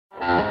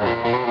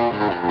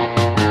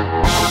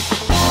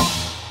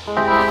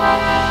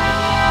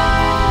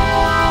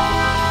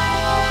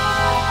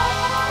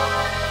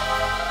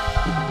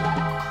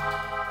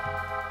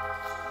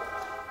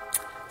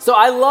So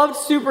I loved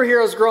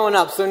superheroes growing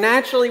up. So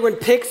naturally, when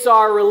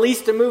Pixar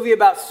released a movie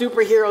about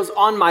superheroes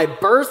on my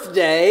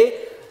birthday,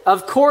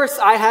 of course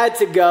I had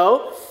to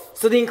go.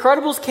 So The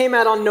Incredibles came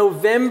out on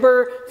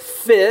November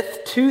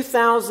 5th,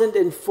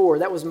 2004.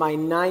 That was my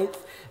 9th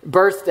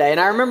birthday. And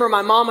I remember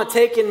my mama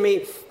taking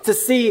me to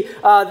see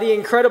The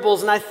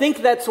Incredibles. And I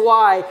think that's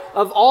why,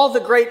 of all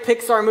the great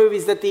Pixar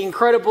movies, that The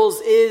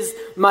Incredibles is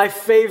my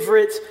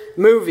favorite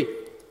movie.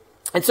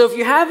 And so if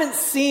you haven't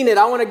seen it,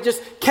 I want to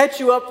just catch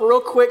you up real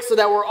quick so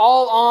that we're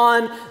all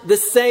on the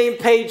same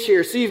page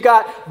here. So you've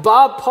got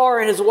Bob Parr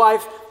and his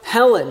wife,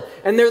 Helen,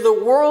 and they're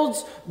the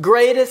world's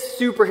greatest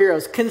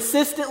superheroes,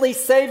 consistently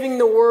saving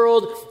the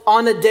world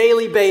on a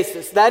daily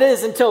basis. That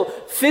is, until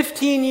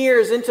 15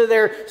 years into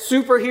their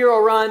superhero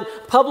run,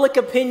 public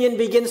opinion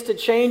begins to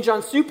change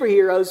on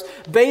superheroes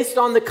based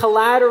on the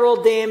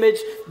collateral damage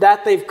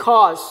that they've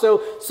caused.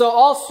 So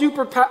all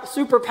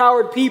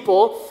superpowered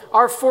people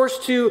are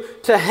forced to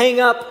hang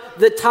up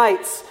the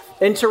tights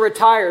and to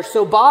retire.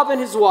 So Bob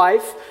and his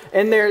wife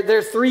and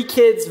their 3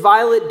 kids,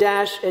 Violet,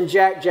 Dash, and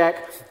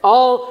Jack,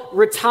 all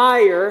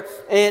retire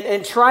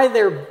and try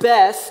their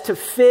best to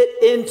fit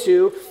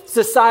into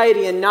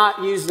society and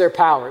not use their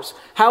powers.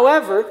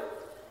 However,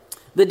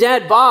 the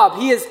dad, Bob,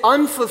 he is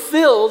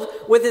unfulfilled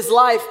with his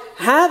life,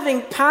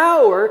 having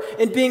power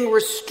and being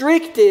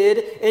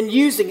restricted and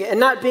using it and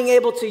not being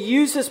able to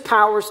use his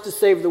powers to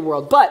save the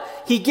world. But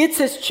he gets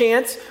his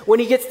chance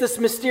when he gets this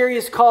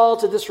mysterious call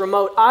to this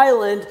remote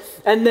island.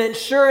 And then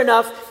sure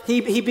enough,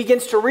 he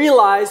begins to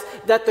realize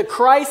that the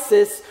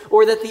crisis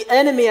or that the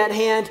enemy at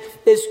hand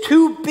is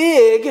too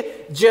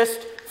big just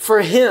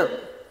for him.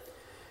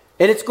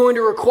 And it's going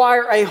to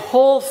require a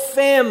whole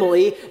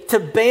family to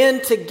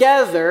band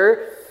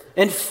together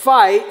and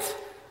fight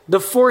the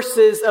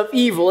forces of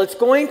evil. It's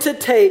going to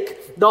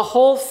take the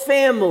whole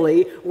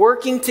family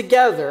working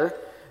together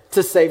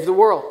to save the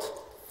world.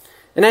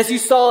 And as you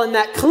saw in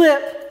that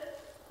clip,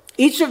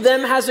 each of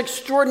them has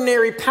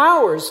extraordinary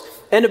powers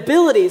and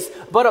abilities,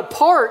 but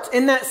apart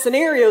in that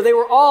scenario, they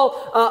were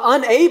all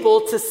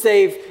unable to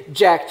save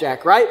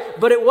Jack, right?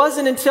 But it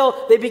wasn't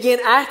until they began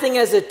acting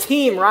as a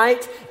team,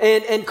 right?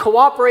 And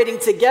cooperating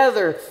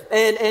together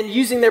and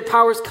using their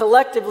powers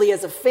collectively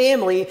as a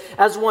family,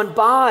 as one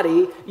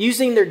body,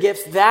 using their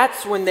gifts,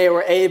 that's when they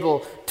were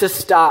able to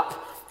stop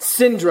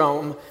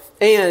Syndrome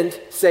and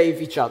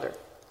save each other.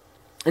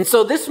 And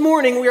so this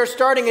morning we are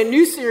starting a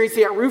new series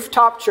here at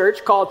Rooftop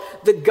Church called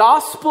The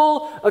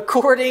Gospel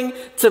According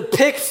to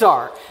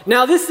Pixar.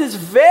 Now this is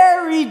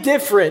very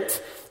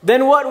different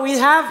than what we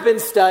have been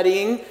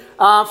studying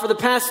for the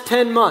past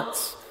 10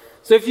 months.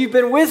 So if you've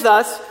been with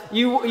us,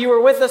 you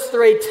were with us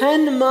through a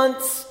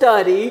 10-month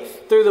study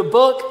through the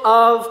book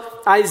of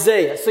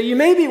Isaiah. So you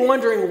may be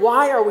wondering,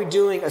 why are we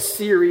doing a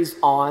series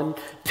on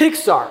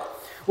Pixar?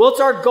 Well, it's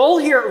our goal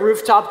here at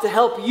Rooftop to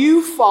help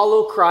you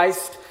follow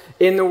Christ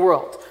in the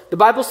world. The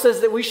Bible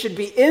says that we should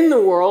be in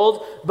the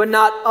world, but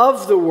not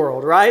of the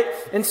world, right?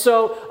 And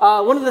so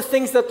one of the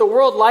things that the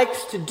world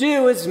likes to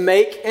do is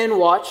make and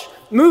watch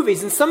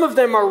movies. And some of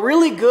them are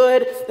really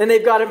good, and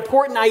they've got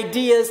important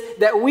ideas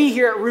that we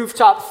here at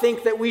Rooftop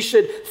think that we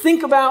should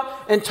think about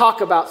and talk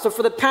about. So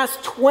for the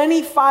past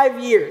 25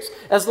 years,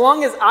 as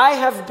long as I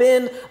have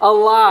been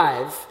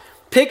alive,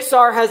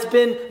 Pixar has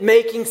been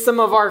making some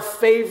of our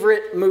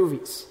favorite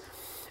movies.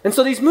 And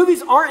so these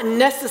movies aren't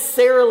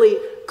necessarily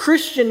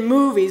Christian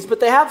movies, but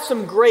they have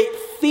some great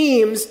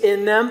themes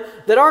in them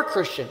that are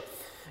Christian.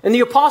 And the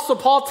Apostle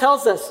Paul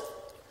tells us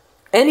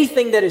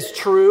anything that is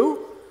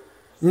true,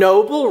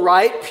 noble,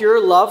 right,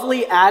 pure,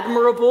 lovely,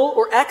 admirable,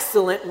 or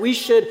excellent, we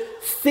should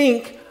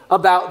think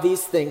about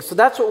these things. So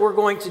that's what we're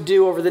going to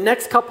do over the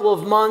next couple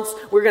of months.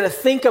 We're going to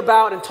think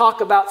about and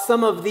talk about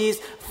some of these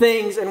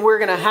things, and we're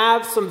going to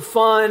have some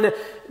fun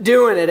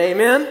doing it.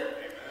 Amen?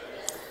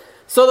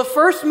 So the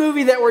first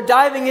movie that we're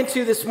diving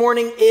into this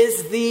morning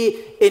is The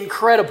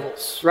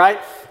Incredibles, right?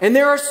 And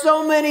there are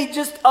so many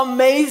just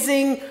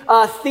amazing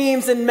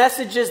themes and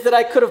messages that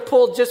I could have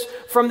pulled just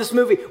from this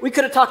movie. We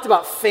could have talked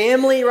about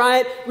family,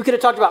 right? We could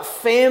have talked about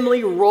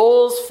family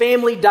roles,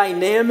 family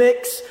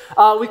dynamics.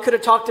 We could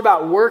have talked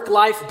about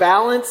work-life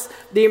balance,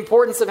 the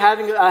importance of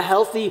having a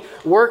healthy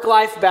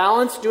work-life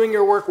balance, doing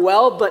your work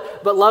well,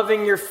 but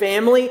loving your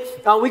family.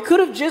 We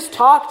could have just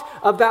talked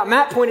about,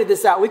 Matt pointed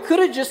this out, we could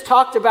have just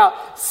talked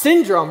about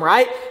Syndrome,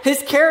 right?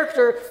 His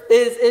character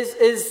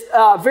is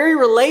very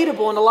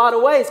relatable in a lot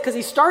of ways because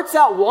he starts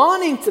out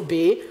wanting to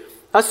be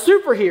a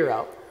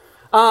superhero,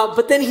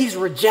 but then he's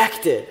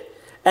rejected.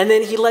 And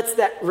then he lets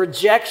that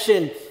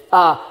rejection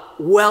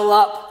well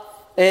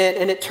up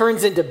and it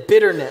turns into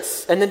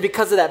bitterness. And then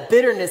because of that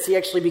bitterness, he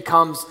actually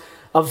becomes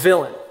a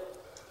villain.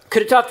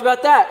 Could have talked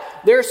about that.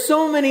 There are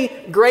so many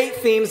great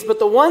themes, but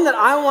the one that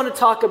I want to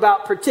talk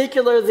about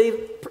particularly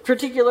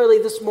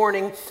this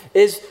morning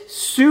is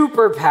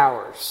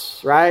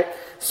superpowers, right?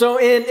 So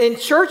in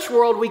church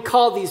world, we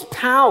call these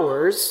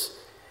powers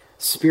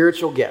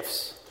spiritual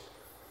gifts.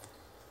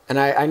 And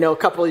I know a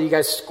couple of you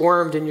guys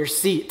squirmed in your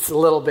seats a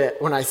little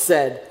bit when I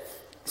said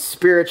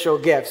spiritual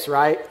gifts,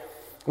 right?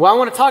 Well, I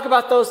want to talk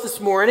about those this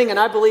morning, and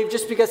I believe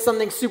just because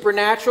something's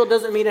supernatural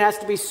doesn't mean it has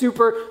to be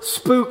super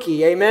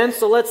spooky, amen?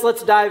 So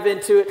let's dive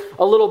into it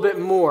a little bit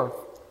more.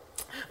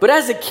 But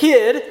as a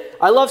kid,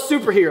 I love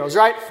superheroes,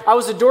 right? I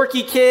was a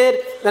dorky kid,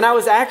 and I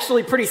was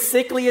actually pretty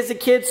sickly as a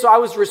kid, so I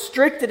was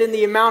restricted in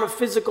the amount of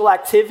physical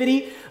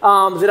activity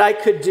that I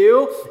could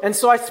do. And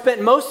so I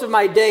spent most of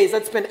my days,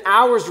 I'd spend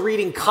hours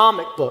reading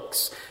comic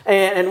books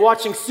and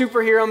watching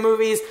superhero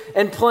movies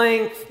and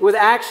playing with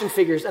action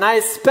figures. And I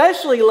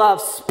especially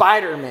love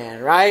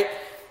Spider-Man, right?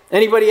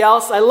 Anybody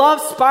else? I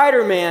love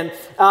Spider-Man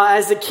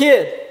as a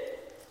kid.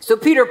 So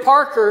Peter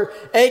Parker,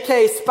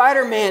 a.k.a.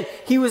 Spider-Man,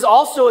 he was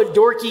also a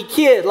dorky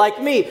kid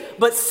like me,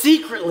 but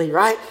secretly,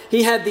 right?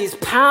 He had these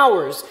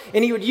powers,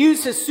 and he would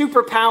use his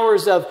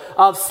superpowers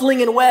of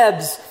slinging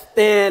webs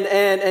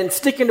and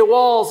sticking to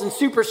walls and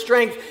super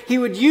strength. He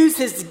would use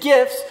his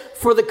gifts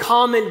for the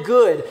common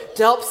good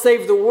to help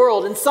save the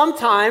world. And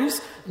sometimes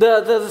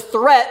the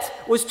threat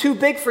was too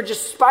big for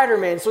just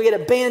Spider-Man, so he had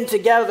to band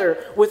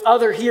together with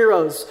other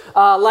heroes,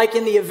 like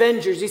in the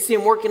Avengers. You see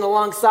him working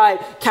alongside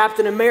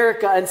Captain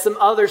America and some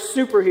other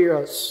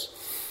superheroes.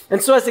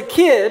 And so as a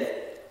kid,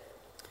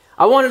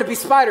 I wanted to be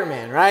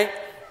Spider-Man, right?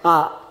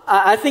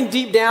 I think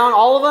deep down,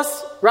 all of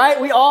us,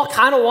 right? We all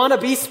kind of want to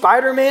be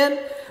Spider-Man.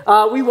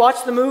 We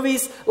watch the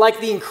movies like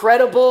The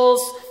Incredibles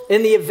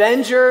and The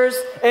Avengers,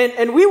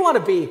 and we want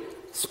to be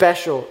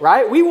special,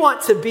 right? We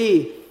want to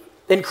be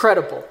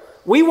incredible.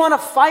 We want to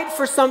fight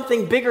for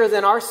something bigger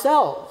than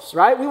ourselves,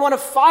 right? We want to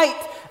fight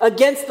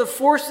against the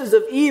forces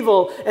of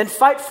evil and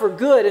fight for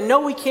good. And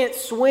no, we can't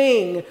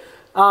swing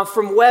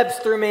from webs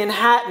through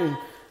Manhattan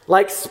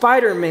like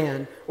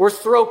Spider-Man or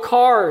throw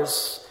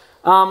cars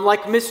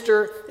like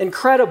Mr.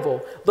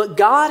 Incredible. But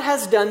God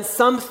has done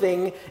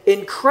something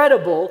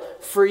incredible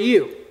for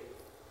you.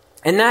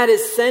 And that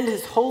is send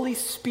His Holy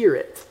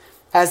Spirit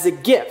as a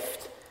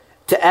gift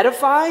to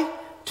edify,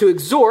 to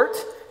exhort,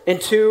 and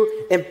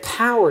to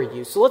empower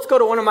you. So let's go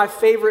to one of my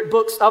favorite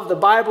books of the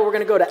Bible. We're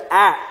going to go to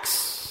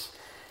Acts.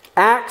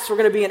 We're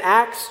going to be in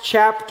Acts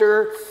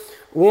chapter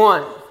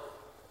 1.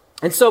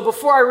 And so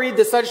before I read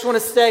this, I just want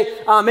to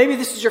say, maybe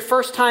this is your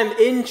first time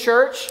in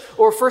church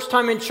or first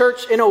time in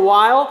church in a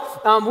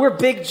while. We're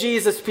big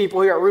Jesus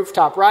people here at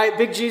Rooftop, right?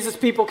 Big Jesus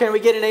people. Can we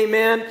get an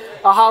amen?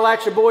 A holla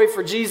at your boy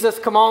for Jesus.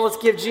 Come on, let's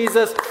give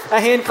Jesus a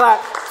hand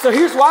clap. So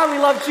here's why we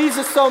love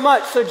Jesus so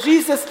much. So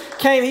Jesus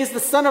came, He's the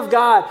Son of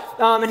God,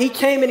 and He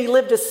came and He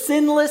lived a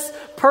sinless,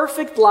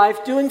 perfect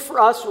life, doing for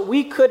us what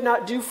we could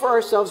not do for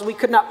ourselves. We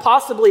could not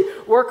possibly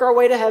work our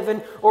way to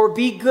heaven or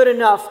be good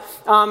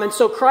enough. And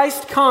so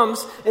Christ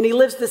comes and He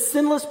lives this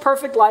sinless,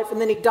 perfect life,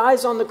 and then He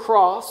dies on the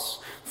cross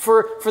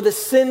for the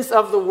sins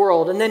of the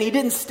world. And then He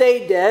didn't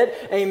stay dead,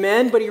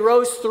 amen, but He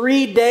rose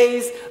 3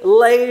 days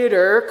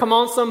later, come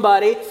on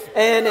somebody,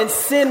 and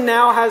sin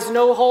now has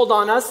no hold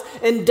on us,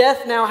 and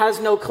death now has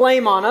no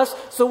claim on us.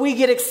 So we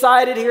get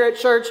excited here at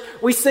church,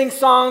 we sing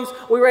songs,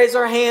 we raise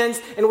our hands,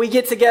 and we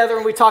get together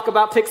and we talk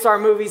about Pixar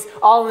movies,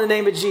 all in the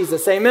name of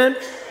Jesus, amen?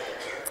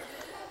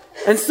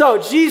 And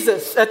so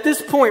Jesus, at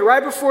this point,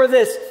 right before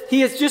this,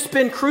 He has just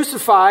been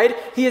crucified,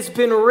 He has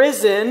been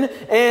risen,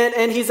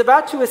 and He's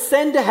about to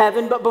ascend to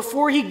heaven. But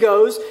before He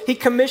goes, He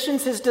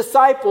commissions His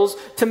disciples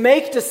to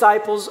make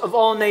disciples of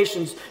all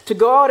nations, to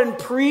go out and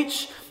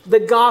preach the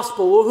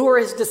gospel. Well, who are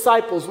His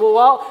disciples? Well,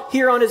 while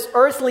here on His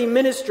earthly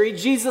ministry,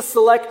 Jesus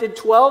selected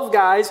 12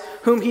 guys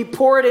whom He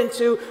poured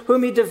into,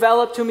 whom He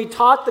developed, whom He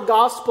taught the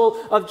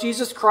gospel of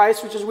Jesus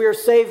Christ, which is we are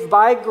saved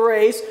by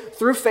grace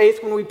through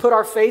faith when we put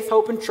our faith,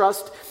 hope, and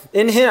trust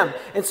in Him.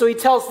 And so He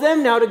tells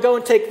them now to go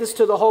and take this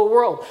to the whole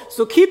world.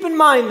 So keep in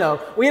mind, though,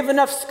 we have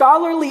enough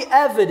scholarly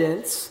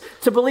evidence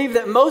to believe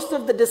that most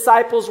of the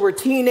disciples were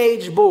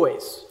teenage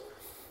boys.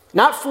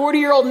 Not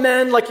 40-year-old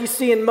men like you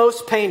see in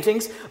most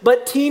paintings,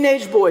 but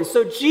teenage boys.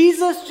 So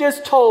Jesus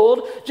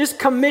just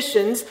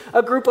commissions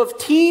a group of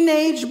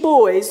teenage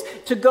boys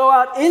to go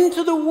out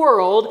into the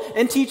world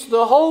and teach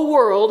the whole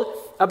world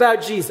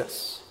about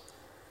Jesus.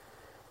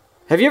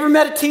 Have you ever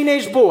met a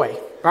teenage boy?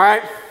 All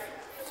right.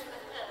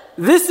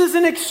 This is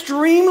an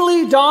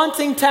extremely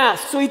daunting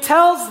task. So He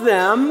tells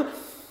them,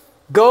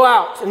 go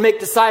out and make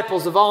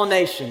disciples of all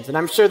nations. And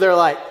I'm sure they're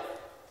like,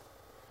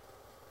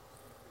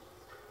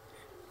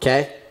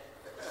 okay.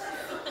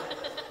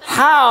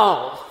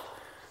 How?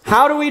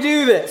 How do we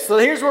do this? So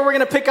here's where we're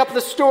going to pick up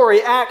the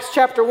story. Acts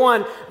chapter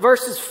 1,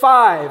 verses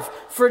 5.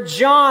 For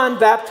John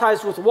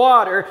baptized with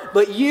water,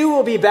 but you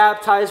will be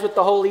baptized with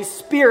the Holy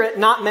Spirit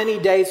not many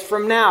days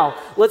from now.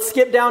 Let's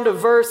skip down to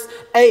verse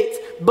 8.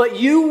 But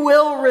you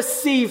will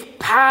receive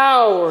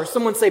power.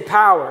 Someone say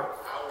power.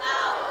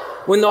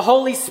 When the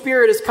Holy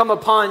Spirit has come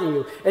upon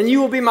you, and you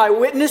will be my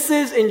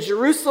witnesses in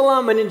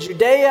Jerusalem and in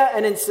Judea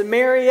and in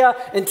Samaria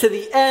and to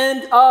the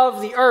end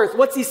of the earth.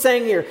 What's he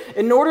saying here?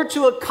 In order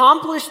to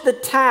accomplish the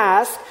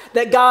task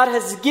that God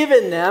has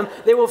given them,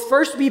 they will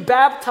first be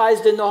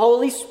baptized in the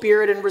Holy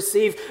Spirit and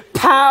receive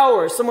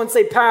power. Someone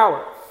say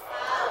power.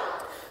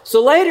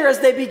 So later, as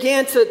they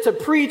began to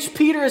preach,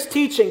 Peter is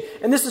teaching,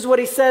 and this is what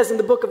he says in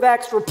the book of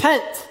Acts,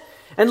 repent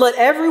And let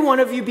every one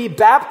of you be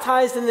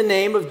baptized in the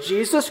name of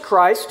Jesus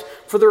Christ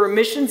for the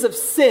remissions of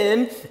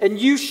sin, and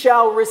you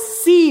shall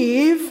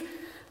receive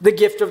the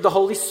gift of the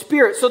Holy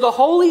Spirit. So the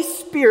Holy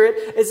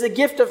Spirit is a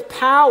gift of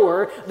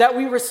power that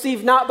we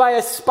receive not by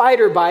a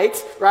spider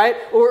bite, right,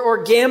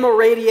 or gamma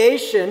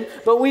radiation,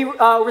 but we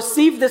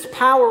receive this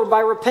power by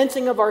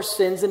repenting of our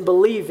sins and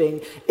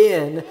believing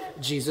in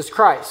Jesus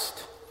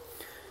Christ.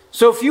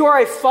 So if you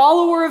are a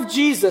follower of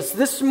Jesus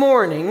this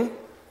morning,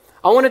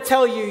 I want to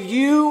tell you,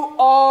 you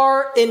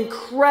are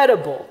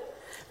incredible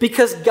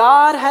because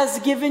God has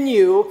given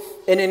you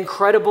an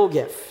incredible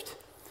gift,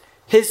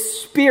 His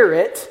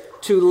Spirit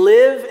to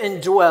live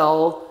and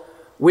dwell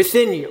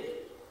within you.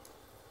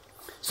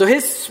 So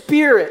His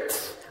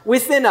Spirit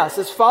within us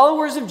as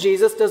followers of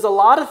Jesus does a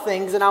lot of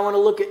things, and I want to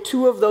look at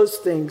two of those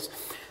things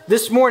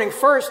this morning.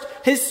 First,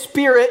 His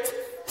Spirit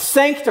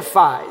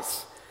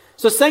sanctifies.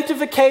 So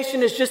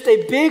sanctification is just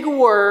a big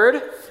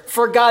word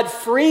for God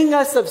freeing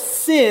us of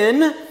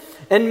sin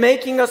and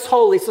making us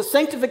holy. So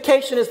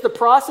sanctification is the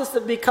process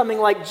of becoming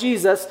like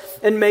Jesus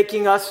and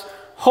making us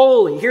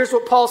holy. Here's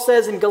what Paul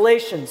says in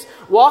Galatians.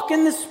 Walk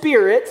in the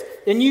Spirit,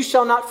 and you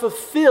shall not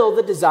fulfill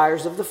the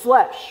desires of the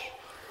flesh.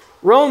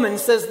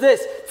 Romans says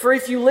this, for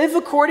if you live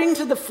according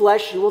to the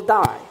flesh, you will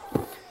die.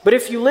 But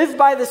if you live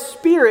by the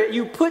Spirit,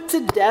 you put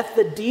to death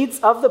the deeds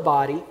of the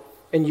body,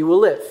 and you will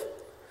live.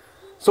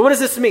 So what does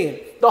this mean?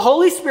 The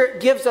Holy Spirit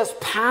gives us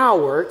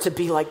power to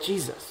be like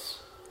Jesus.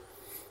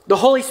 The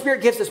Holy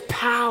Spirit gives us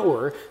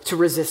power to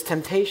resist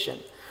temptation.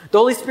 The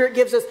Holy Spirit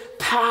gives us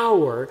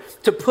power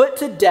to put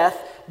to death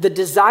the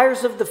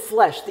desires of the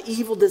flesh, the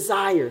evil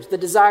desires, the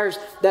desires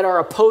that are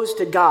opposed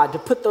to God, to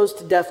put those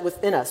to death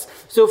within us.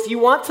 So if you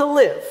want to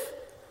live,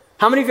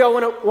 how many of y'all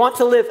want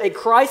to live a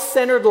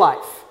Christ-centered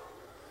life,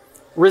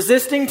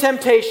 resisting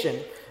temptation,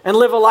 and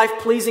live a life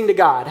pleasing to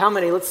God? How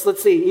many?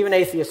 Let's see. Even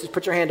atheists, just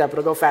put your hand up.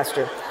 It'll go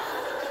faster.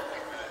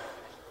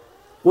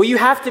 Well, you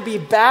have to be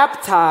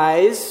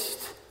baptized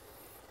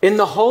in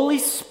the Holy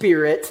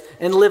Spirit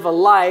and live a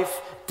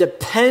life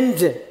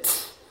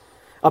dependent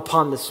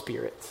upon the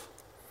Spirit.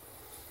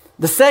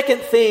 The second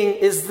thing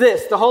is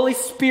this. The Holy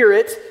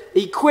Spirit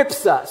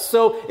equips us.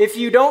 So if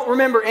you don't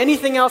remember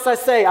anything else I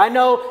say, I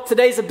know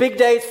today's a big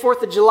day. It's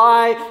 4th of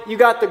July. You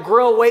got the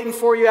grill waiting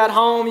for you at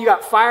home. You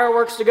got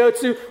fireworks to go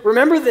to.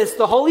 Remember this.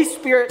 The Holy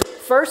Spirit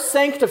first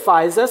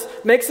sanctifies us,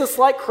 makes us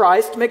like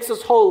Christ, makes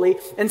us holy.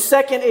 And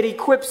second, it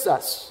equips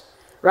us,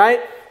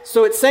 right?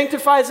 So it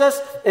sanctifies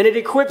us and it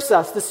equips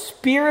us. The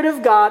Spirit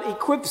of God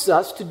equips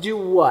us to do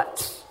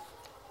what?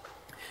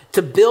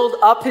 To build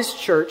up His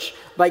church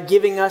by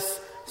giving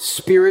us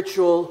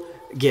spiritual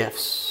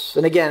gifts.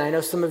 And again, I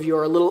know some of you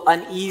are a little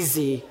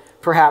uneasy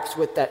perhaps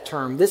with that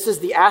term. This is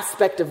the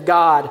aspect of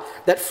God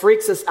that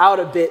freaks us out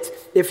a bit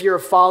if you're a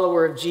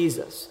follower of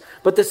Jesus.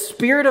 But the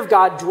Spirit of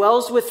God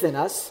dwells within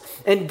us,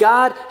 and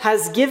God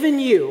has given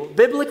you,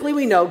 biblically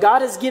we know,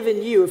 God has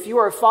given you, if you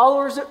are a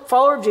follower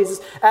of Jesus,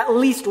 at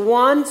least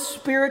one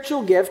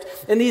spiritual gift.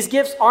 And these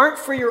gifts aren't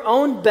for your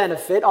own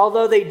benefit,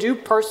 although they do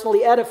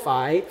personally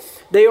edify.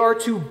 They are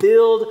to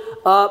build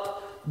up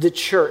the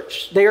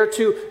church. They are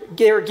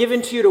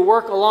given to you to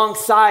work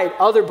alongside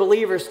other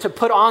believers, to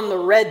put on the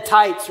red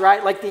tights,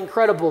 right? Like the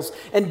Incredibles,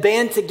 and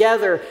band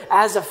together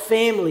as a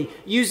family,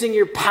 using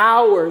your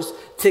powers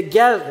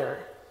together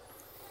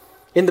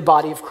in the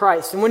body of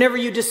Christ. And whenever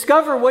you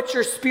discover what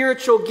your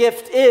spiritual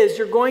gift is,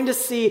 you're going to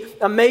see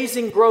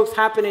amazing growth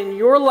happen in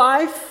your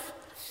life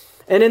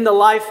and in the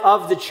life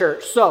of the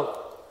church. So,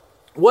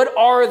 what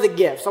are the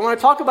gifts? I want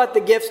to talk about the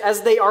gifts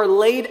as they are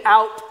laid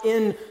out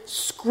in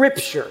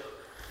Scripture.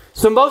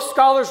 So most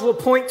scholars will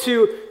point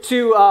to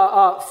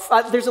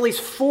there's at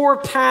least 4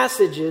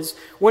 passages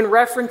when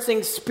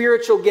referencing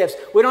spiritual gifts.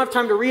 We don't have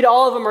time to read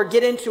all of them or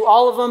get into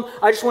all of them.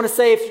 I just want to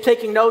say, if you're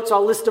taking notes,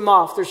 I'll list them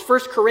off. There's 1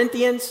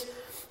 Corinthians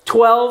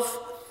 12,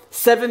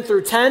 7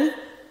 through 10.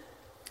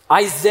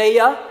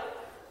 Isaiah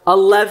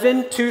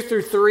 11, 2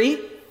 through 3.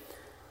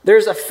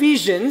 There's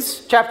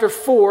Ephesians chapter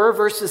 4,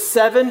 verses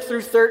 7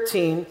 through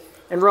 13.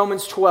 And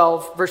Romans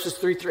 12, verses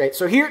 3 through 8.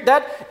 So here,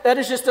 that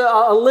is just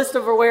a list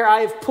of where I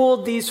have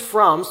pulled these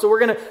from. So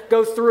we're going to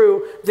go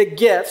through the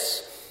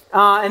gifts.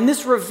 And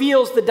this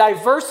reveals the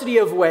diversity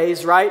of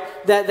ways, right,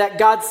 that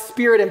God's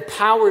Spirit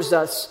empowers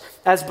us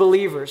as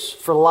believers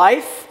for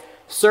life,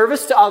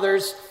 service to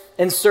others,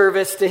 and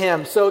service to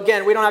Him. So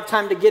again, we don't have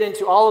time to get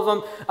into all of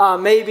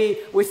them. Maybe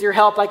with your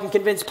help, I can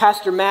convince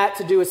Pastor Matt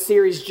to do a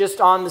series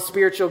just on the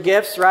spiritual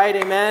gifts, right?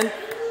 Amen?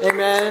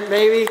 Amen.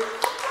 Maybe.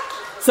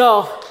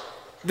 So,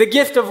 the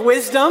gift of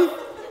wisdom,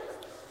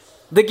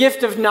 the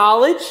gift of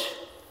knowledge,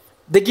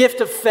 the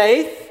gift of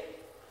faith,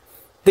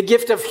 the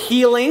gift of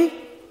healing,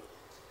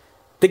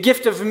 the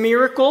gift of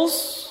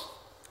miracles,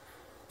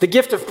 the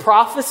gift of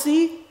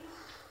prophecy,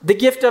 the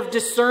gift of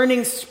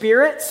discerning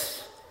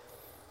spirits,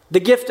 the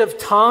gift of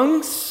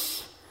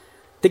tongues,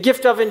 the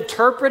gift of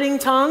interpreting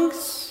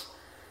tongues,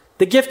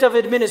 the gift of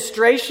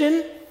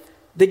administration,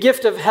 the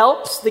gift of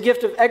helps, the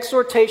gift of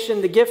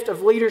exhortation, the gift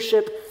of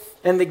leadership,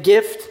 and the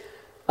gift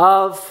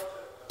of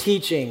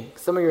teaching.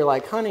 Some of you are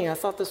like, honey, I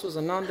thought this was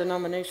a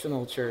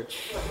non-denominational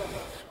church.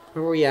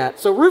 Where are we at?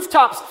 So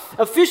Rooftop's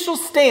official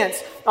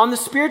stance on the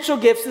spiritual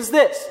gifts is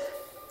this.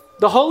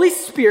 The Holy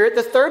Spirit,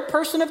 the third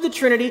person of the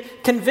Trinity,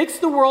 convicts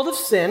the world of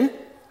sin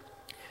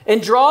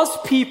and draws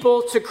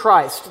people to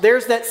Christ.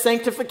 There's that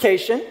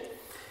sanctification.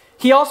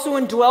 He also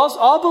indwells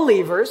all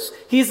believers.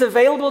 He's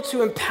available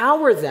to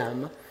empower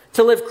them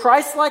to live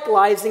Christ-like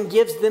lives and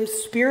gives them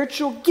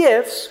spiritual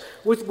gifts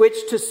with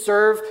which to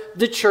serve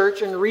the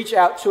church and reach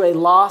out to a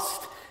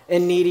lost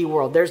and needy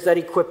world. There's that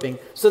equipping.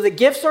 So the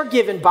gifts are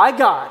given by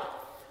God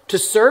to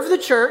serve the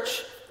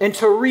church and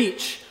to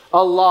reach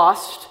a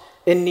lost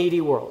and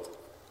needy world.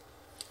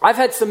 I've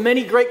had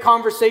many great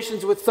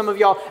conversations with some of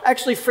y'all,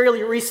 actually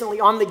fairly recently,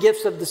 on the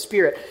gifts of the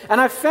Spirit. And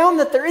I've found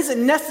that there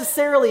isn't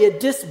necessarily a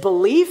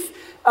disbelief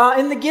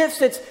in the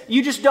gifts. It's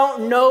you just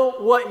don't know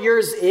what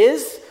yours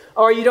is,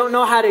 or you don't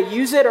know how to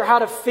use it or how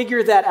to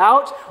figure that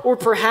out, or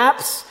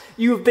perhaps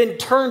you've been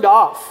turned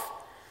off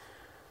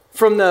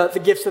from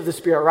the gifts of the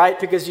Spirit, right?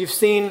 Because you've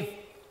seen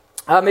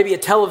maybe a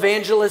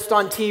televangelist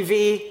on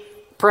TV,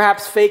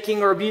 perhaps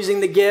faking or abusing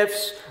the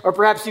gifts, or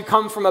perhaps you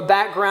come from a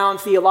background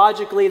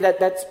theologically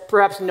that's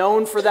perhaps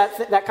known for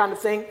that kind of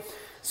thing.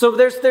 So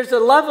there's a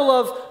level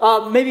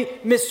of maybe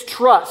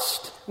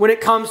mistrust when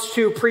it comes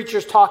to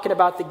preachers talking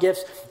about the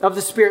gifts of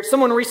the Spirit.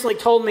 Someone recently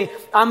told me,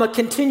 I'm a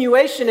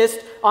continuationist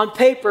on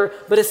paper,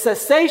 but a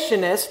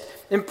cessationist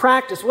in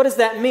practice. What does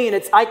that mean?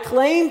 It's I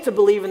claim to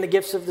believe in the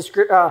gifts of the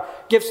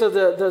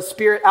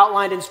Spirit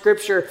outlined in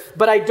Scripture,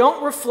 but I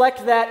don't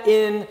reflect that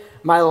in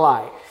my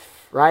life.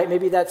 Right?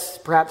 Maybe that's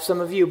perhaps some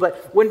of you.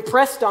 But when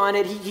pressed on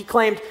it, he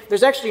claimed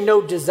there's actually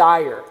no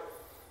desire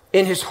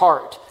in his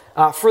heart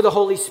for the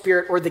Holy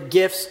Spirit or the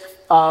gifts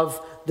of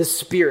the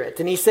Spirit.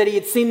 And he said he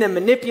had seen them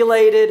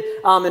manipulated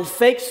and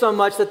faked so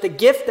much that the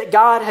gift that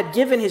God had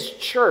given his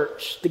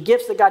church, the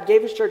gifts that God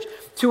gave his church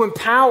to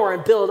empower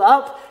and build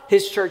up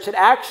his church, had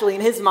actually,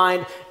 in his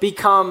mind,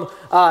 become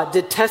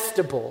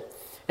detestable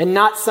and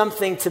not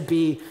something to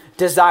be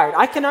desired.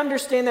 I can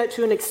understand that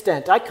to an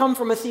extent. I come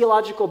from a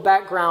theological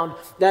background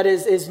that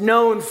is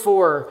known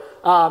for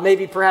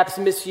maybe perhaps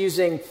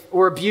misusing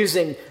or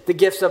abusing the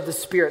gifts of the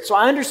Spirit. So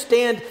I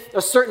understand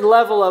a certain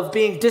level of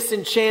being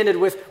disenchanted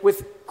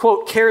with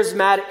quote,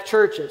 charismatic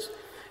churches.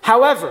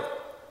 However,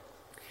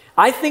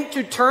 I think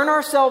to turn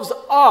ourselves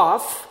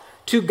off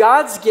to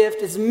God's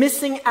gift is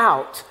missing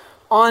out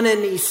on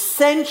an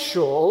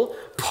essential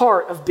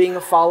part of being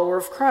a follower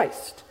of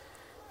Christ.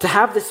 To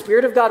have the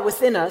Spirit of God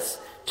within us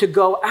to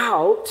go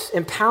out,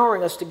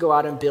 empowering us to go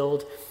out and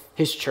build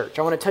his church.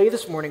 I want to tell you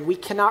this morning, we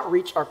cannot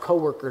reach our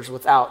coworkers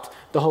without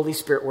the Holy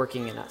Spirit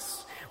working in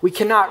us. We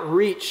cannot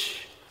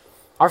reach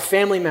our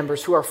family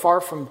members who are far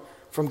from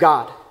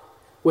God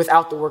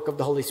without the work of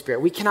the Holy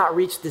Spirit. We cannot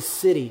reach this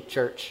city,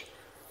 church,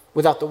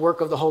 without the work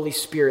of the Holy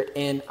Spirit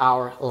in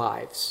our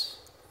lives.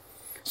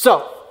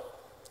 So,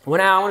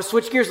 now I want to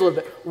switch gears a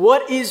little bit.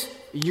 What is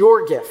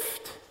your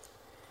gift?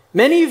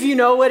 Many of you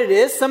know what it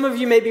is. Some of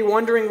you may be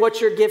wondering what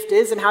your gift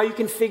is and how you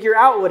can figure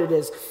out what it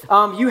is.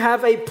 You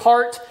have a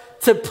part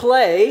to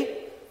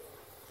play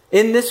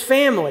in this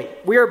family.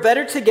 We are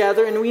better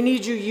together, and we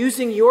need you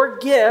using your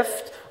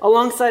gift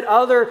alongside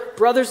other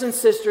brothers and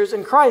sisters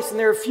in Christ. And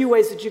there are a few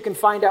ways that you can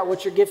find out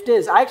what your gift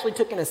is. I actually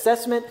took an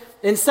assessment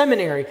in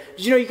seminary.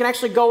 Did you know you can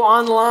actually go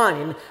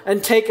online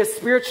and take a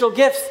spiritual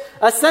gifts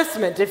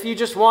assessment if you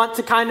just want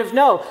to kind of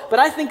know? But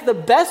I think the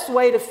best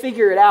way to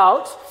figure it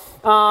out,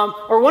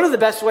 or one of the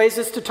best ways,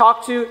 is to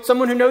talk to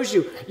someone who knows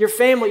you, your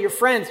family, your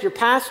friends, your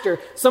pastor,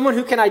 someone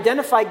who can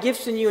identify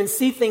gifts in you and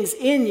see things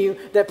in you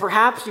that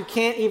perhaps you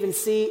can't even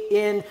see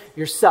in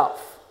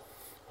yourself.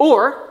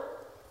 Or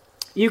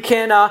you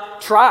can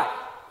try,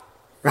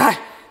 right?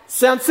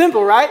 Sounds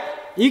simple, right?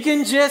 You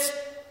can just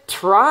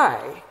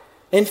try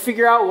and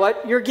figure out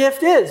what your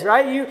gift is,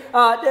 right?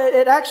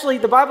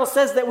 The Bible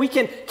says that we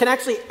can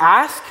actually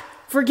ask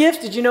for gifts.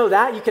 Did you know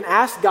that? You can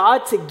ask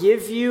God to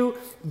give you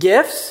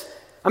gifts.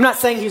 I'm not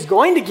saying he's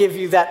going to give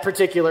you that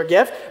particular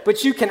gift,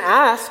 but you can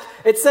ask.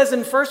 It says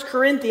in 1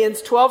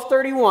 Corinthians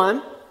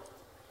 12:31,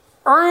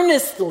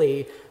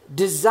 earnestly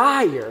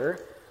desire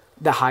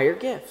the higher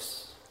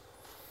gifts.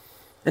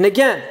 And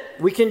again,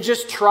 we can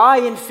just try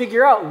and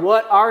figure out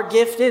what our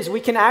gift is.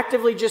 We can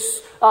actively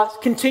just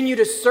continue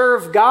to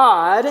serve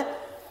God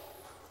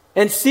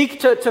and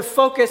seek to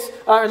focus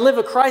and live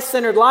a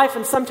Christ-centered life,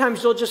 and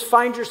sometimes you'll just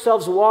find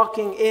yourselves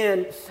walking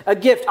in a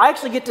gift. I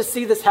actually get to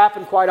see this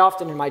happen quite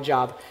often in my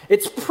job.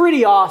 It's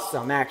pretty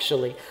awesome,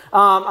 actually.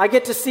 I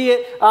get to see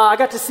it. I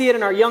got to see it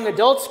in our young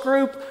adults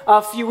group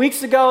a few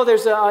weeks ago.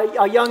 There's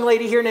a young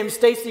lady here named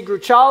Stacy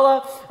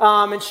Gruchala,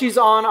 and she's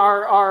on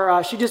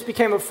our she just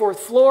became a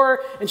fourth floor,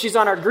 and she's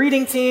on our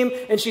greeting team,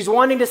 and she's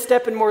wanting to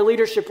step in more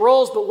leadership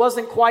roles, but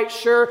wasn't quite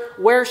sure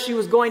where she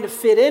was going to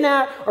fit in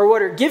at or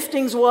what her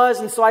giftings was,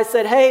 and so I I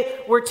said, hey,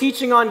 we're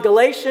teaching on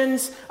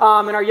Galatians in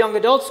our young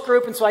adults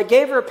group. And so I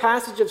gave her a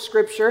passage of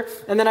scripture,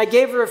 and then I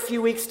gave her a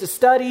few weeks to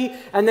study,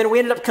 and then we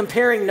ended up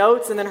comparing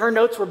notes, and then her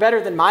notes were better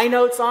than my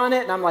notes on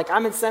it. And I'm like,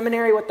 I'm in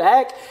seminary, what the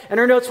heck? And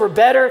her notes were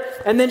better.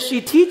 And then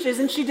she teaches,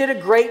 and she did a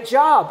great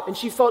job, and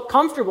she felt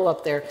comfortable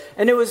up there.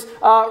 And it was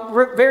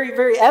very,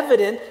 very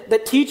evident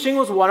that teaching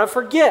was one of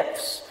her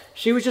gifts.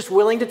 She was just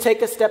willing to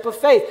take a step of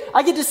faith.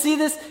 I get to see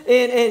this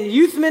in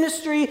youth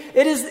ministry.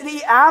 It is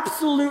the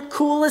absolute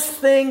coolest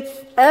thing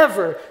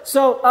ever.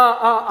 So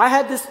I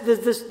had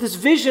this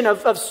vision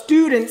of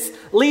students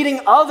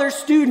leading other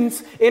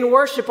students in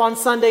worship on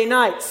Sunday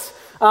nights.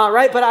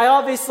 Right? But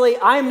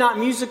I'm not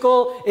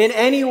musical in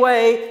any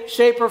way,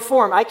 shape, or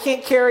form. I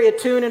can't carry a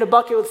tune in a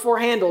bucket with 4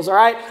 handles, all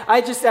right?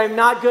 I'm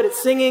not good at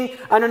singing.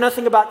 I know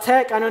nothing about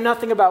tech. I know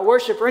nothing about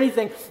worship or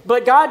anything.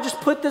 But God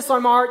just put this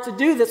on my heart to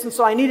do this, and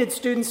so I needed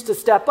students to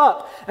step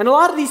up. And a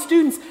lot of these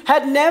students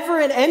had never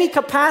in any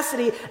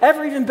capacity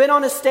ever even been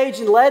on a stage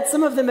and led.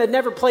 Some of them had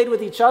never played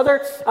with each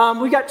other.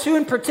 We got 2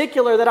 in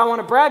particular that I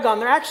want to brag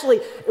on.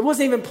 It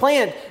wasn't even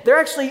planned. They're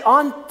actually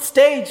on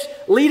stage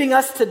leading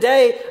us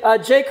today.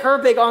 Jake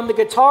Herbig on the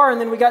guitar, and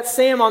then we got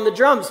Sam on the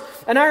drums.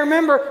 And I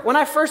remember when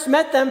I first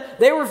met them,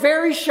 they were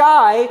very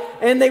shy,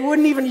 and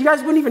you guys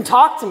wouldn't even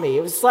talk to me.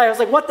 I was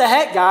like, what the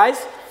heck, guys?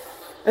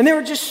 And they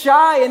were just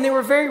shy, and they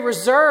were very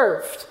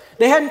reserved.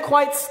 They hadn't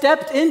quite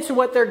stepped into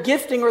what their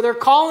gifting or their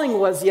calling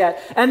was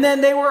yet. And then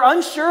they were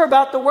unsure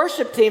about the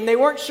worship team. They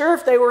weren't sure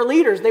if they were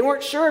leaders. They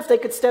weren't sure if they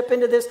could step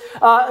into this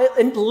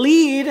and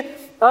lead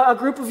a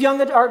group of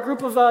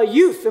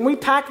youth, and we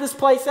packed this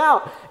place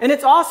out, and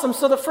it's awesome.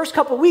 So the first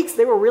couple weeks,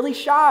 they were really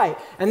shy,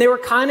 and they were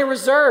kind of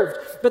reserved.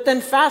 But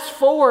then fast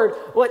forward,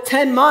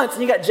 10 months,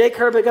 and you got Jake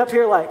Herbig up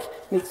here, and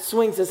he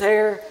swings his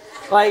hair,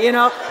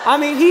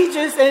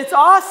 it's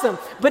awesome.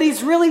 But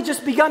he's really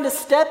just begun to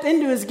step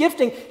into his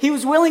gifting. He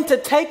was willing to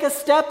take a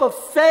step of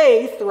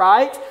faith,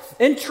 right,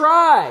 and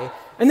try.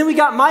 And then we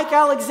got Mike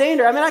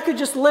Alexander. I could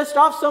just list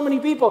off so many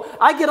people.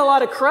 I get a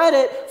lot of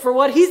credit for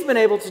what he's been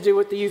able to do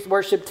with the youth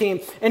worship team.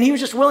 And he was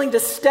just willing to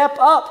step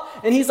up.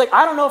 And he's like,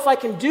 I don't know if I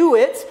can do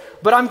it,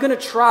 but I'm going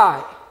to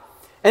try.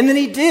 And then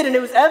he did, and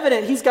it was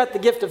evident. He's got the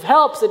gift of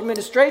helps,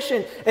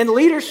 administration, and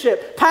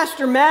leadership.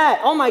 Pastor Matt,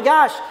 oh my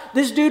gosh,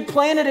 this dude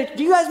planted it.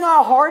 Do you guys know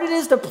how hard it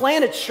is to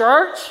plant a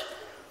church?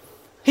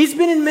 He's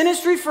been in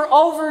ministry for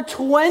over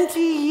 20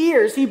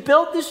 years. He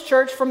built this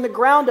church from the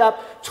ground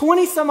up,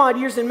 20 some odd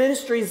years in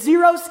ministry,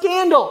 0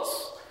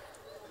 scandals.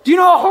 Do you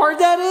know how hard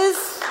that is?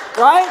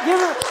 Right?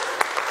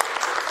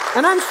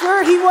 And I'm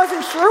sure he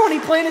wasn't sure when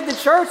he planted the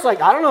church,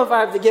 I don't know if I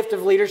have the gift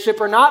of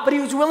leadership or not, but he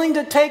was willing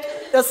to take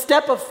a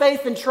step of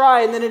faith and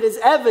try, and then it is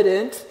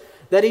evident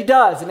that he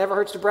does. It never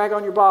hurts to brag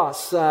on your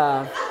boss.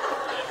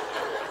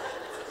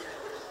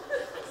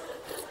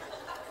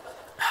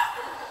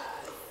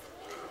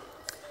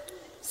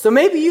 So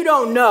maybe you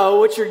don't know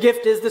what your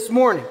gift is this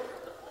morning.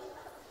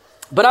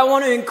 But I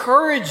want to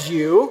encourage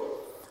you.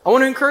 I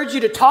want to encourage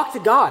you to talk to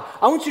God.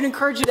 I want you to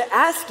encourage you to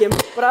ask Him.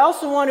 But I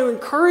also want to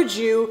encourage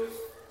you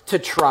to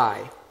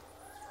try.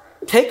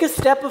 Take a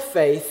step of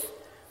faith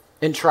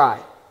and try.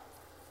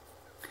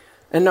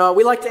 And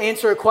we like to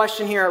answer a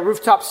question here at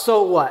Rooftop,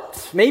 so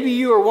what? Maybe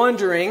you are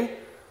wondering,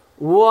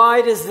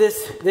 why does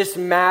this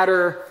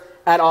matter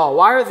at all?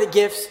 Why are the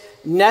gifts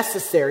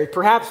necessary?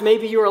 Perhaps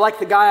maybe you are like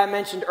the guy I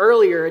mentioned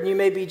earlier, and you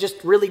may be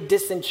just really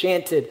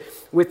disenchanted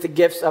with the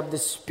gifts of the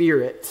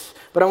Spirit.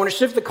 But I want to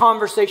shift the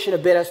conversation a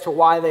bit as to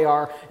why they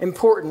are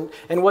important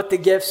and what the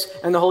gifts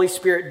and the Holy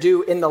Spirit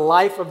do in the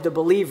life of the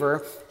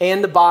believer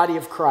and the body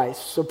of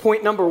Christ. So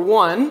point number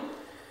 1,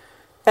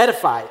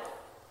 edify.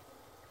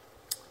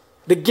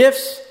 The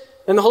gifts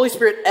and the Holy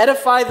Spirit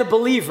edify the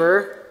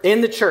believer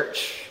in the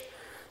church.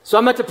 So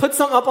I'm about to put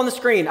something up on the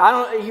screen.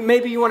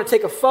 Maybe you want to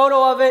take a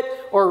photo of it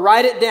or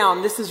write it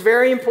down. This is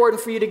very important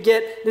for you to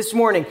get this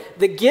morning.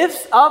 The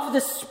gifts of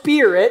the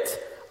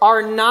Spirit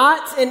are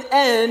not an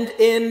end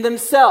in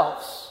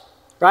themselves,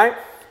 right?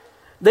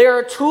 They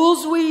are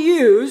tools we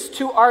use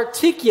to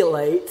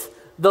articulate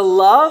the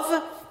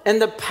love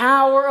and the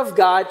power of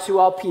God to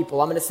all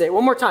people. I'm going to say it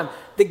one more time.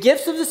 The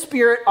gifts of the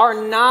Spirit are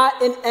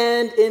not an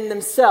end in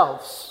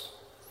themselves,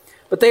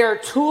 but they are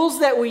tools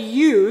that we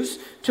use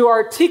to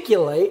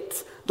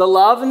articulate the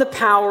love and the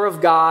power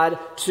of God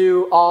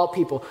to all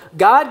people.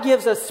 God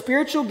gives us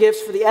spiritual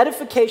gifts for the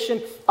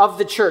edification of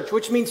the church,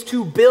 which means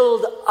to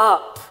build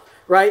up,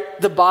 right,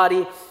 the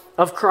body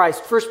of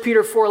Christ. 1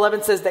 Peter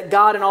 4:11 says that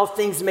God in all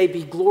things may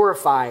be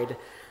glorified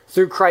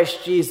through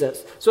Christ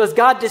Jesus. So as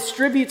God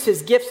distributes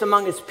His gifts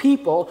among His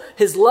people,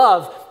 His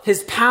love,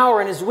 His power,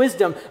 and His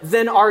wisdom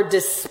then are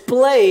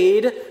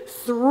displayed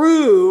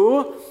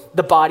through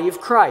the body of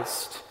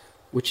Christ,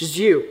 which is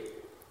you.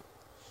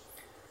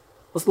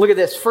 Let's look at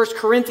this. 1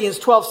 Corinthians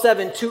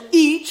 12:7. To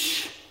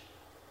each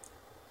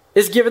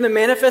is given the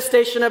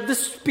manifestation of the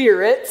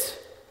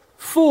Spirit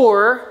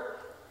for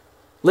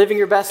living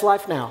your best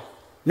life now.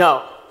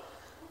 No.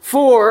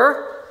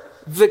 For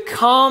the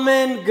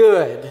common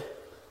good.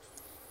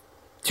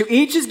 To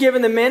each is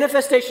given the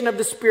manifestation of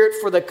the Spirit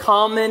for the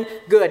common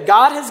good.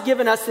 God has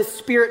given us His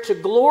Spirit to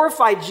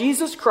glorify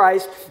Jesus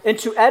Christ and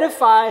to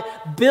edify,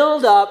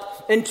 build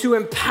up, and to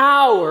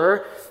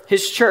empower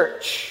His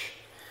church.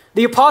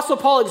 The Apostle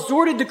Paul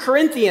exhorted the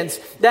Corinthians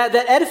that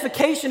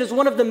edification is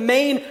one of the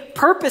main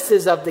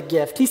purposes of the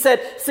gift. He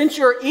said, since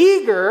you're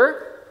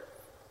eager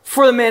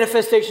for the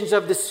manifestations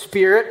of the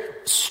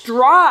Spirit,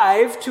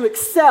 strive to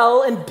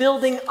excel in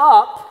building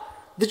up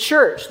the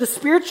church. The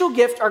spiritual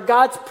gifts are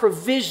God's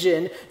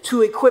provision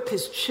to equip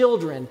His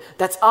children,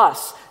 that's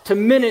us, to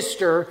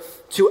minister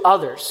to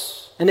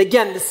others. And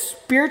again, the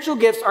spiritual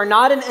gifts are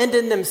not an end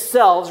in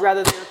themselves,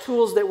 rather they are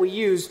tools that we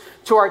use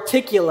to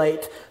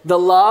articulate the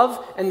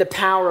love and the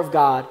power of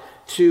God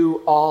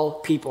to all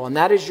people. And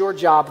that is your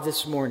job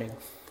this morning,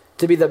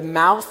 to be the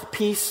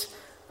mouthpiece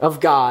of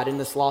God in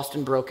this lost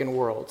and broken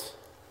world,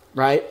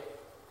 right?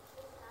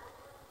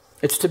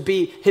 It's to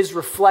be His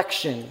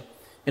reflection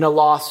in a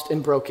lost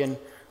and broken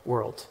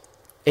world.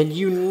 And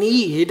you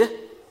need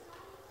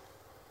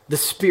the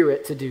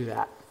Spirit to do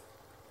that.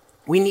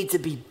 We need to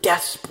be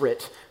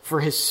desperate for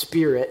His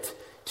Spirit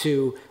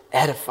to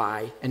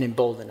edify and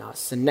embolden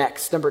us. And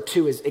next, number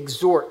 2 is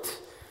exhort.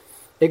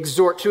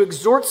 Exhort. To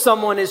exhort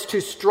someone is to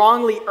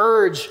strongly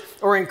urge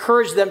or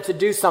encourage them to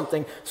do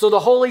something. So the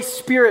Holy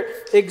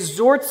Spirit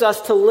exhorts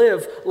us to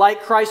live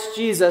like Christ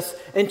Jesus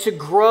and to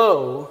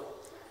grow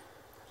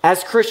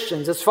as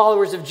Christians, as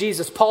followers of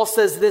Jesus. Paul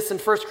says this in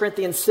 1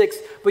 Corinthians 6,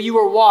 but you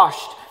were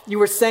washed, you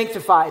were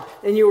sanctified,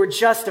 and you were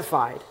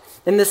justified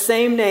in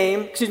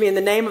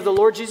the name of the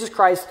Lord Jesus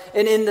Christ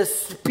and in the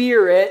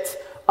Spirit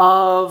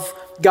of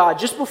God.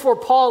 Just before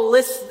Paul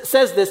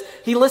says this,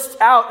 he lists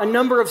out a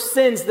number of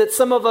sins that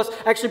some of us,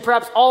 actually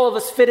perhaps all of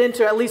us, fit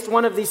into at least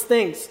one of these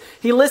things.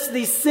 He lists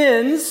these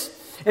sins,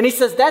 and he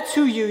says that's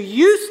who you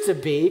used to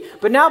be,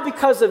 but now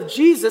because of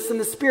Jesus and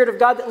the Spirit of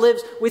God that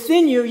lives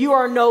within you, you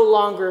are no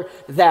longer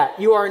that.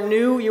 You are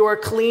new, you are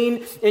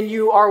clean, and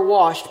you are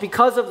washed.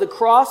 Because of the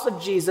cross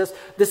of Jesus,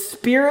 the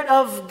Spirit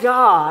of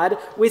God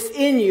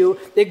within you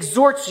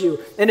exhorts you,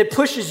 and it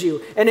pushes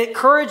you, and it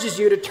encourages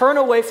you to turn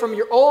away from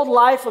your old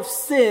life of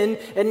sin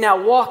and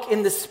now walk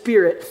in the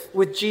Spirit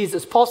with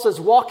Jesus. Paul says,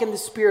 walk in the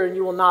Spirit and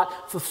you will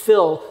not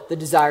fulfill the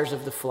desires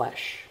of the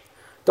flesh.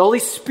 The Holy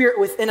Spirit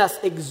within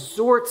us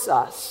exhorts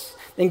us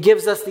and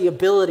gives us the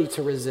ability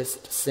to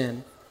resist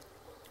sin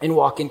and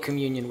walk in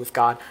communion with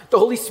God. The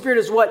Holy Spirit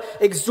is what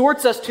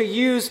exhorts us to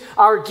use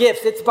our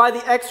gifts. It's by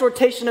the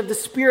exhortation of the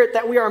Spirit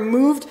that we are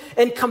moved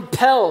and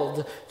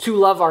compelled to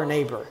love our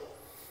neighbor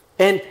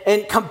and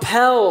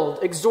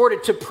compelled,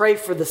 exhorted to pray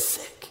for the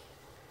sick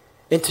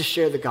and to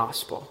share the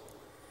gospel.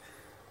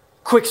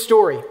 Quick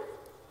story.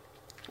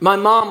 My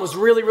mom was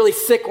really, really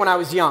sick when I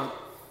was young.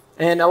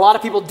 And a lot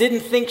of people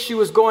didn't think she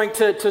was going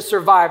to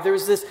survive. There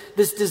was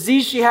this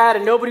disease she had,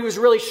 and nobody was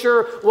really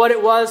sure what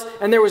it was.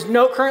 And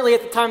currently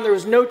at the time, there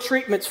was no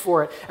treatments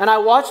for it. And I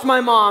watched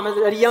my mom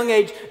at a young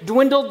age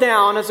dwindle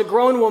down as a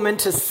grown woman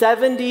to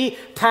 70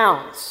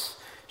 pounds.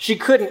 She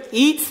couldn't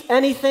eat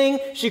anything.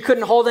 She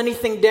couldn't hold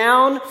anything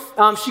down.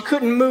 She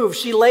couldn't move.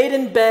 She laid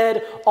in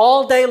bed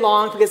all day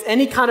long because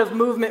any kind of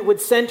movement would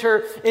send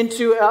her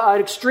into an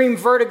extreme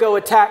vertigo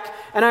attack.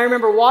 And I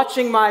remember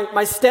watching my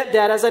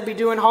stepdad, as I'd be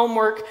doing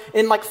homework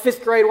in like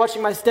 5th grade,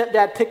 watching my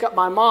stepdad pick up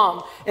my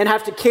mom and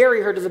have to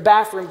carry her to the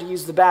bathroom to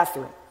use the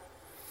bathroom.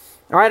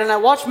 All right, and I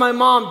watched my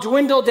mom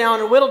dwindle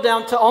down and whittle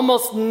down to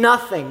almost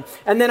nothing.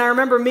 And then I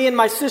remember me and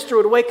my sister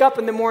would wake up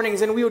in the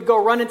mornings and we would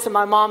go run into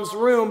my mom's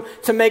room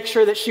to make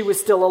sure that she was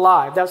still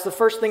alive. That was the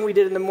first thing we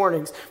did in the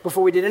mornings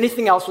before we did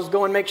anything else, was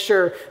go and make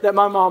sure that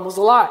my mom was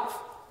alive.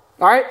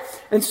 All right?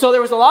 And so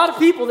there was a lot of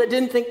people that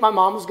didn't think my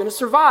mom was going to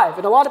survive,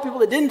 and a lot of people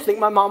that didn't think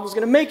my mom was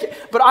going to make it.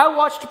 But I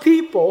watched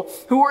people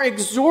who were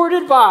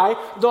exhorted by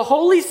the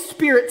Holy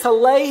Spirit to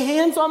lay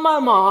hands on my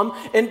mom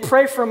and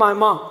pray for my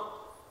mom.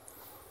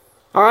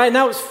 All right, and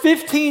that was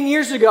 15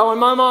 years ago, and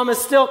my mom is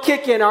still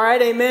kicking, all right?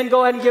 Amen.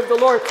 Go ahead and give the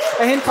Lord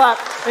a hand clap.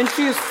 And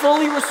she is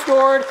fully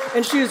restored,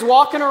 and she is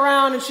walking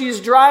around, and she is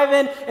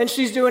driving, and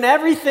she's doing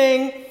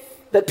everything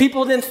that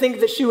people didn't think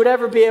that she would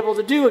ever be able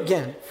to do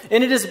again.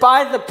 And it is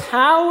by the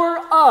power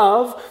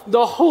of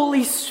the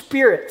Holy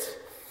Spirit.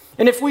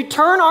 And if we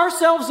turn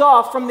ourselves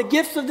off from the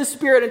gifts of the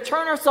Spirit and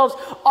turn ourselves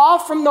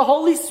off from the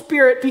Holy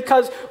Spirit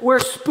because we're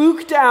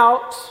spooked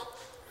out,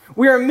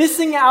 we are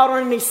missing out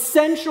on an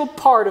essential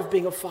part of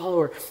being a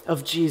follower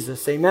of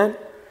Jesus. Amen?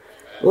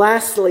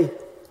 Lastly,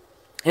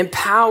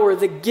 empower.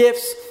 The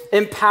gifts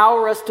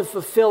empower us to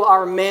fulfill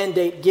our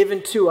mandate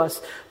given to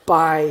us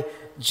by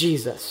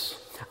Jesus.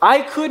 I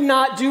could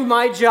not do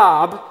my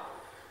job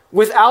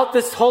without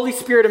this Holy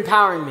Spirit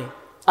empowering me.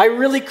 I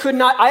really could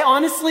not.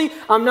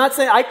 I'm not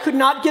saying I could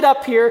not get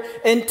up here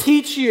and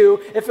teach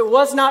you if it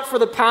was not for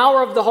the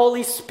power of the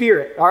Holy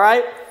Spirit. All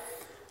right?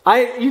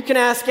 You can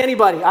ask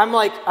anybody.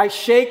 I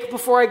shake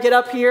before I get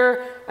up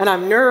here, and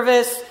I'm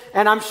nervous,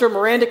 and I'm sure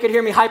Miranda could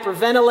hear me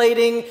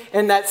hyperventilating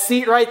in that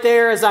seat right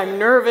there as I'm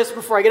nervous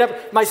before I get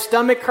up. My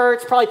stomach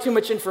hurts, probably too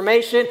much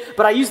information,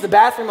 but I use the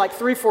bathroom like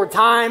 3-4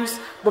 times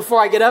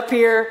before I get up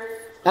here.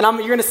 and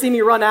you're going to see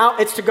me run out.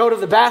 It's to go to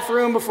the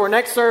bathroom before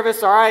next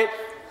service, all right?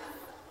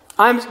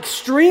 I'm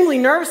extremely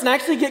nervous and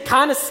actually get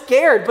kind of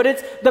scared, but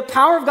it's the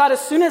power of God.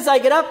 As soon as I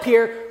get up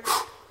here,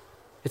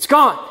 it's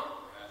gone,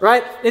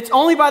 right? It's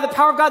only by the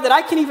power of God that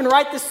I can even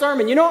write this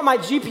sermon. You know what my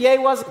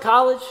GPA was in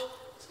college?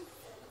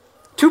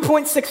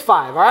 2.65,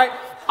 all right?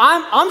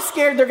 I'm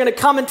scared they're going to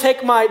come and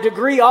take my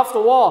degree off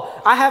the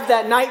wall. I have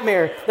that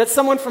nightmare that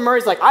someone from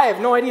Murray's like, I have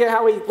no idea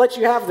how we let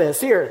you have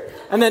this here,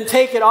 and then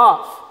take it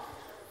off.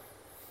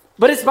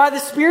 But it's by the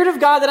Spirit of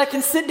God that I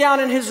can sit down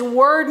and His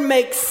Word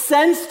makes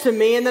sense to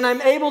me, and then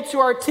I'm able to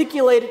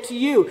articulate it to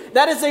you.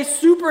 That is a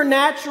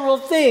supernatural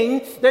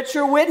thing that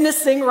you're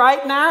witnessing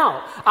right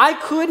now. I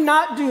could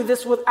not do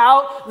this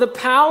without the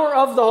power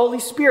of the Holy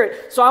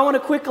Spirit. So I want to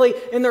quickly,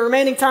 in the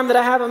remaining time that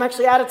I have, I'm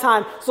actually out of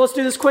time, so let's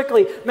do this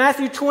quickly.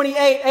 Matthew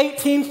 28,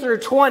 18 through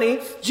 20,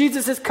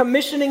 Jesus is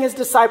commissioning His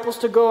disciples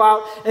to go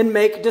out and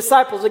make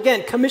disciples.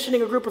 Again,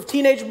 commissioning a group of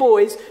teenage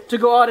boys to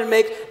go out and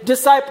make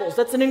disciples.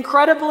 That's an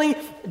incredibly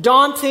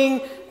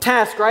daunting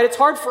task, right? It's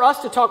hard for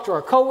us to talk to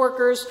our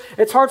coworkers.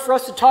 It's hard for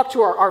us to talk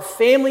to our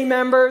family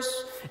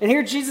members. And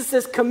here Jesus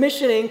is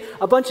commissioning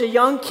a bunch of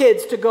young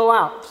kids to go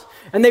out.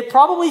 And they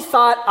probably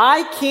thought,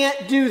 I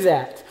can't do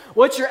that.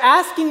 What you're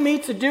asking me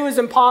to do is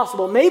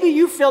impossible. Maybe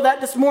you feel that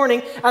this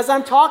morning as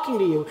I'm talking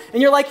to you.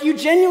 And you're like, you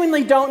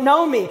genuinely don't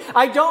know me.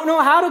 I don't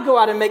know how to go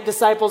out and make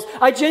disciples.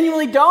 I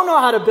genuinely don't know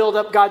how to build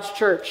up God's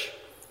church.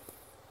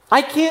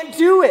 I can't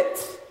do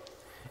it.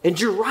 And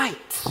you're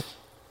right.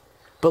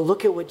 But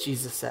look at what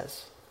Jesus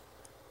says.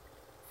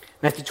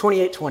 Matthew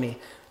 28:20.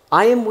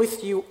 I am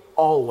with you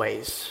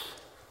always.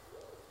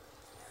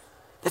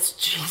 That's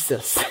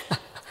Jesus.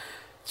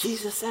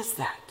 Jesus says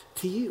that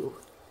to you.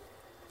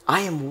 I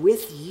am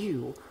with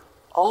you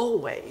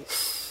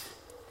always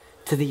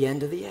to the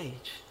end of the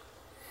age.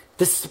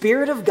 The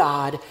Spirit of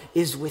God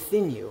is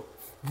within you.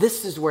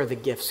 This is where the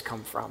gifts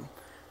come from.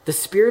 The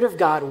Spirit of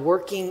God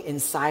working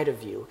inside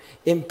of you,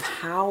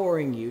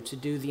 empowering you to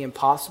do the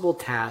impossible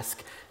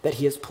task that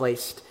He has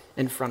placed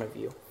in front of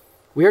you.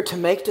 We are to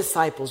make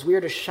disciples. We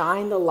are to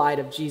shine the light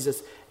of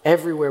Jesus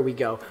everywhere we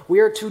go.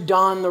 We are to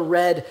don the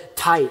red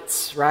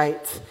tights,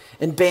 right?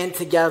 And band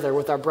together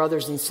with our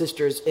brothers and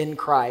sisters in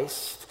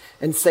Christ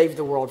and save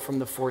the world from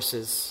the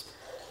forces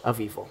of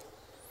evil.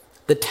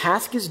 The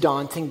task is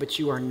daunting, but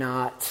you are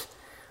not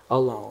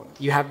alone.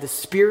 You have the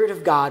Spirit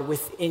of God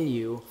within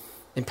you,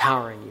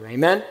 empowering you.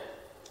 Amen?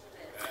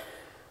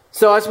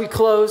 So as we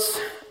close,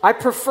 I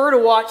prefer to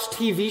watch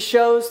TV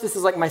shows. This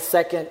is like my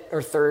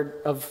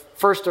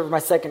first of my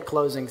second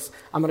closings.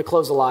 I'm going to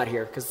close a lot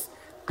here because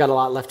I've got a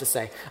lot left to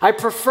say. I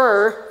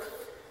prefer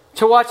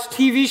to watch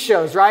TV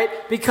shows, right?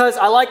 Because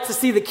I like to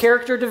see the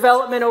character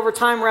development over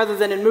time rather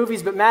than in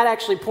movies. But Matt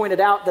actually pointed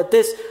out that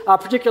this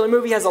particular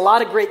movie has a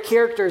lot of great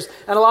characters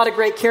and a lot of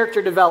great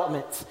character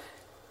development.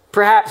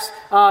 Perhaps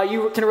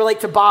you can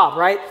relate to Bob,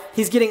 right?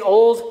 He's getting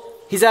old.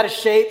 He's out of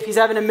shape. He's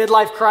having a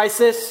midlife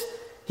crisis.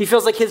 He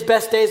feels like his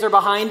best days are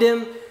behind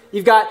him.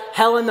 You've got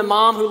Helen, the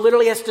mom, who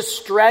literally has to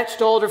stretch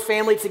to hold her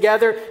family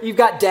together. You've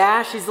got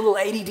Dash. He's the little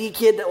ADD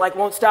kid that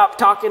won't stop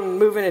talking and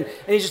moving, and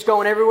he's just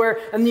going everywhere.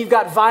 And then you've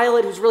got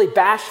Violet, who's really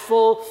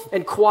bashful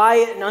and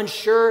quiet and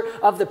unsure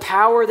of the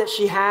power that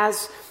she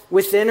has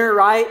within her,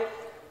 right?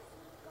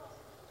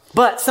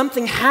 But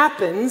something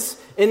happens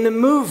in the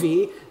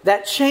movie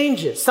that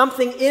changes.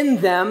 Something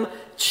in them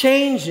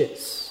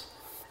changes.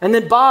 And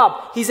then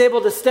Bob, he's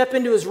able to step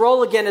into his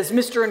role again as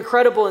Mr.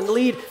 Incredible and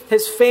lead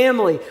his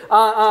family.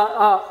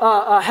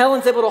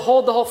 Helen's able to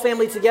hold the whole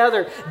family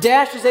together.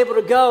 Dash is able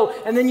to go.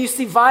 And then you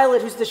see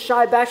Violet, who's the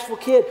shy, bashful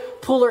kid,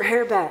 pull her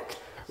hair back,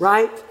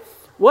 right?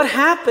 What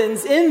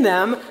happens in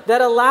them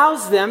that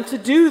allows them to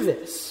do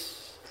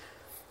this?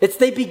 It's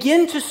they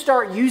begin to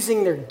start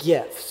using their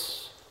gifts.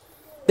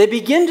 They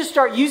begin to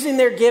start using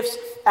their gifts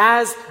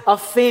as a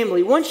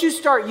family. Once you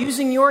start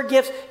using your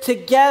gifts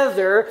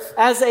together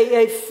as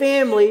a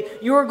family,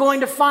 you are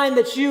going to find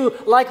that you,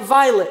 like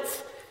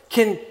Violet,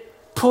 can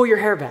pull your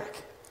hair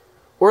back.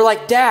 Or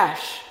like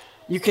Dash,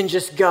 you can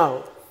just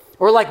go.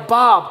 Or like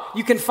Bob,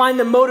 you can find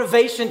the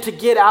motivation to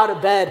get out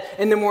of bed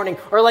in the morning.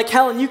 Or like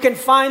Helen, you can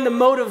find the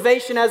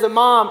motivation as a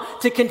mom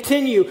to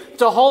continue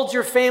to hold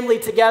your family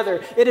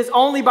together. It is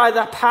only by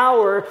the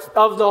power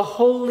of the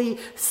Holy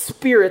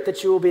Spirit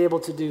that you will be able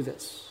to do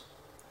this.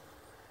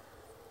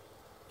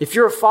 If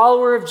you're a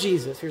follower of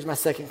Jesus, here's my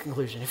second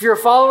conclusion. If you're a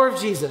follower of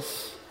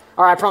Jesus,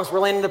 all right, I promise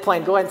we're landing the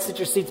plane. Go ahead and sit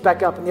your seats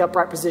back up in the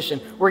upright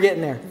position. We're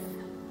getting there.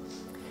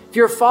 If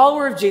you're a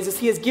follower of Jesus,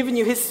 He has given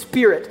you His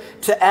Spirit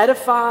to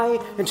edify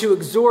and to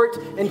exhort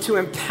and to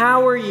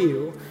empower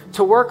you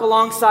to work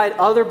alongside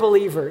other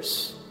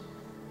believers.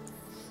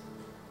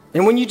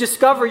 And when you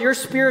discover your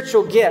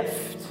spiritual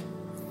gift,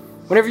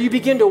 whenever you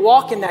begin to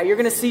walk in that, you're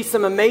going to see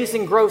some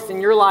amazing growth in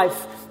your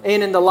life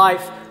and in the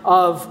life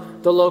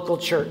of the local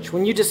church.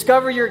 When you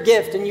discover your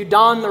gift and you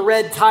don the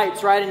red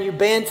tights, right, and you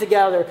band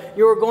together,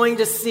 you are going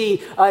to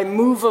see a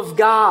move of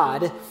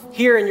God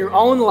here in your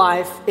own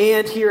life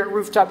and here at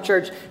Rooftop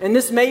Church. And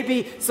this may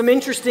be some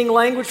interesting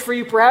language for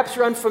you. Perhaps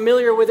you're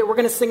unfamiliar with it. We're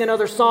going to sing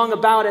another song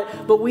about it.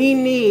 But we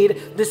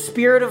need the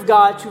Spirit of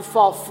God to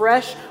fall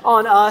fresh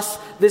on us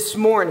this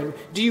morning.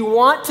 Do you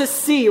want to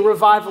see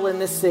revival in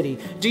this city?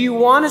 Do you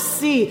want to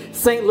see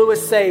St.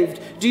 Louis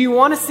saved? Do you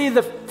want to see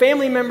the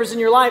family members in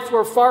your life who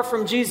are far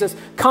from Jesus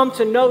come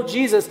to know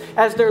Jesus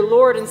as their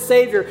Lord and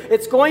Savior?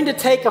 It's going to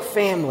take a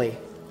family,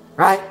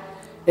 right?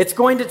 It's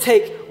going to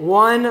take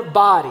one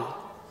body.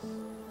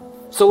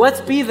 So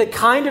let's be the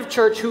kind of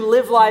church who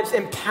live lives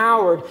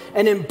empowered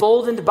and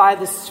emboldened by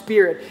the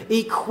Spirit,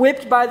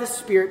 equipped by the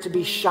Spirit to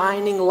be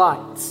shining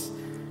lights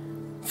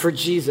for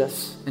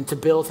Jesus and to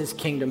build his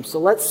kingdom. So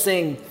let's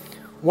sing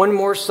one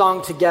more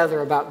song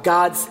together about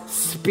God's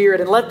Spirit,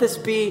 and let this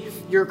be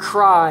your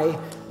cry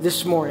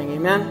this morning.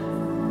 Amen.